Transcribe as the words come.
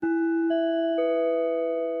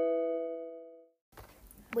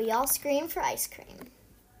We all scream for ice cream.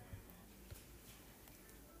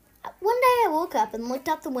 One day I woke up and looked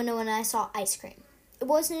out the window and I saw ice cream. It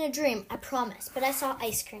wasn't a dream, I promise, but I saw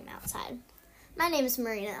ice cream outside. My name is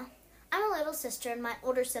Marina. I'm a little sister and my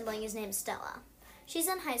older sibling is named Stella. She's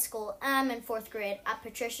in high school and I'm in 4th grade at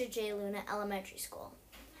Patricia J. Luna Elementary School.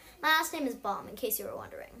 My last name is Baum, in case you were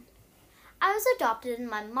wondering. I was adopted and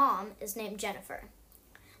my mom is named Jennifer.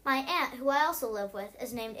 My aunt, who I also live with,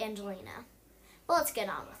 is named Angelina. But let's get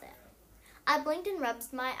on with it. I blinked and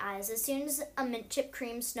rubbed my eyes as soon as a mint chip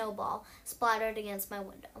cream snowball splattered against my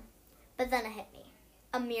window. But then it hit me.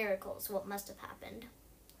 A miracle is what must have happened.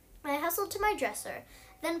 I hustled to my dresser,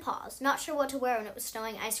 then paused, not sure what to wear when it was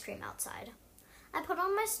snowing ice cream outside. I put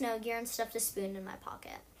on my snow gear and stuffed a spoon in my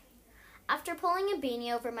pocket. After pulling a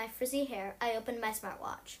beanie over my frizzy hair, I opened my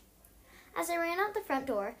smartwatch. As I ran out the front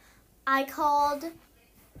door, I called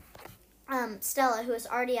Stella, who was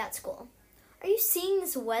already at school. "Are you seeing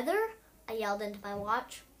this weather?" I yelled into my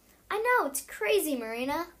watch. "I know, it's crazy,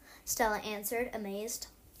 Marina," Stella answered, amazed.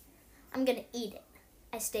 "I'm gonna eat it,"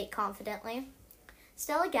 I state confidently.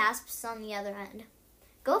 Stella gasps on the other end.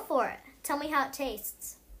 "Go for it. Tell me how it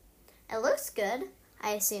tastes." "It looks good,"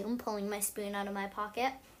 I assume, pulling my spoon out of my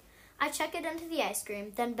pocket. I check it into the ice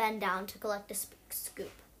cream, then bend down to collect a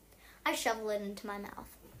scoop. I shovel it into my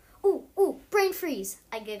mouth. Ooh, brain freeze,"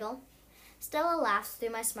 I giggle. Stella laughs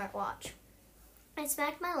through my smartwatch. I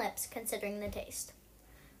smack my lips, considering the taste.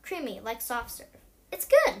 "Creamy, like soft serve. It's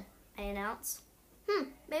good," I announce.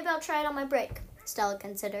 Maybe I'll try it on my break," Stella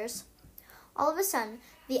considers. All of a sudden,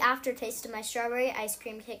 the aftertaste of my strawberry ice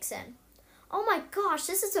cream kicks in. "Oh my gosh,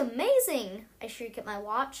 this is amazing!" I shriek at my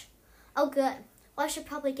watch. "Oh good. Well, I should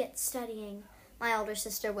probably get studying," my older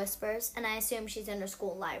sister whispers, and I assume she's in her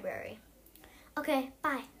school library. "Okay,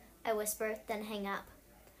 bye," I whisper, then hang up.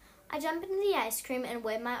 I jump into the ice cream and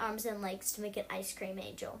wave my arms and legs to make an ice cream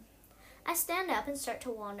angel. I stand up and start to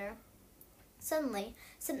wander. Suddenly,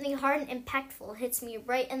 something hard and impactful hits me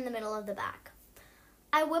right in the middle of the back.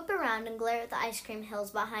 I whip around and glare at the ice cream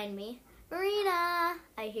hills behind me. "Marina,"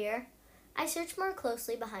 I hear. I search more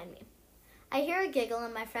closely behind me. I hear a giggle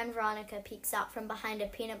and my friend Veronica peeks out from behind a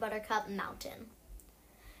peanut butter cup mountain.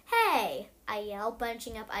 "Hey," I yell,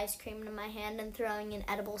 bunching up ice cream in my hand and throwing an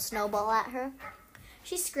edible snowball at her.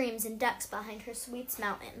 She screams and ducks behind her sweets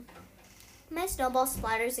mountain. My snowball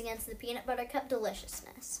splatters against the peanut butter cup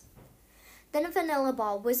deliciousness. Then a vanilla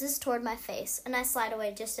ball whizzes toward my face, and I slide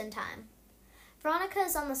away just in time. Veronica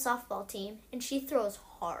is on the softball team, and she throws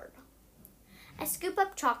hard. I scoop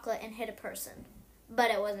up chocolate and hit a person, but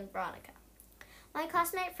it wasn't Veronica. My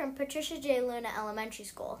classmate from Patricia J. Luna Elementary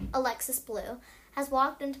School, Alexis Blue, has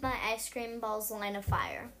walked into my ice cream ball's line of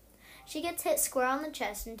fire. She gets hit square on the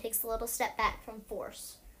chest and takes a little step back from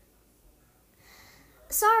force.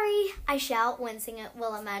 "Sorry," I shout, wincing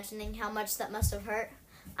while imagining how much that must have hurt.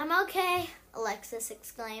 "I'm okay," Alexis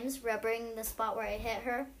exclaims, rubbing the spot where I hit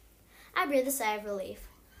her. I breathe a sigh of relief.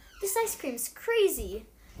 "This ice cream's crazy,"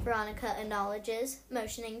 Veronica acknowledges,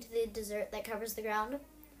 motioning to the dessert that covers the ground.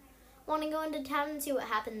 "Want to go into town and see what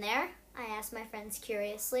happened there?" I ask my friends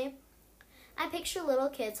curiously. I picture little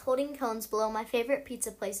kids holding cones below my favorite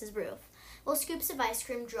pizza place's roof, while scoops of ice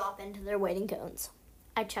cream drop into their waiting cones.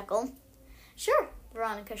 I chuckle. "Sure,"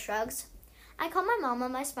 Veronica shrugs. I call my mom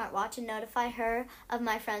on my smartwatch and notify her of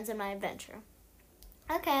my friends and my adventure.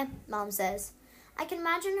 "Okay," Mom says. I can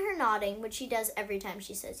imagine her nodding, which she does every time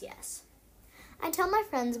she says yes. I tell my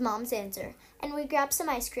friends Mom's answer, and we grab some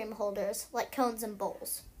ice cream holders, like cones and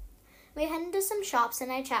bowls. We head into some shops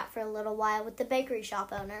and I chat for a little while with the bakery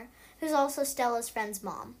shop owner, who's also Stella's friend's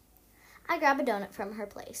mom. I grab a donut from her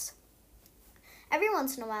place. Every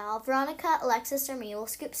once in a while, Veronica, Alexis, or me will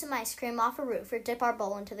scoop some ice cream off a roof or dip our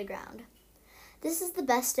bowl into the ground. This is the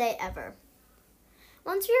best day ever.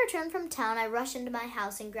 Once we return from town, I rush into my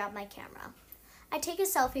house and grab my camera. I take a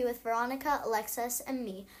selfie with Veronica, Alexis, and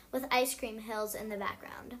me with ice cream hills in the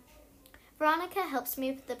background. Veronica helps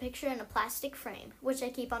me put the picture in a plastic frame, which I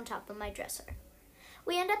keep on top of my dresser.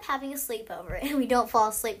 We end up having a sleepover, and we don't fall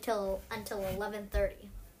asleep until 11:30.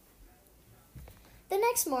 The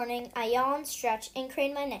next morning, I yawn, stretch, and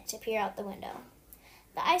crane my neck to peer out the window.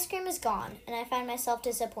 The ice cream is gone, and I find myself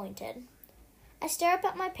disappointed. I stare up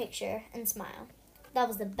at my picture and smile. That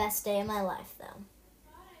was the best day of my life, though.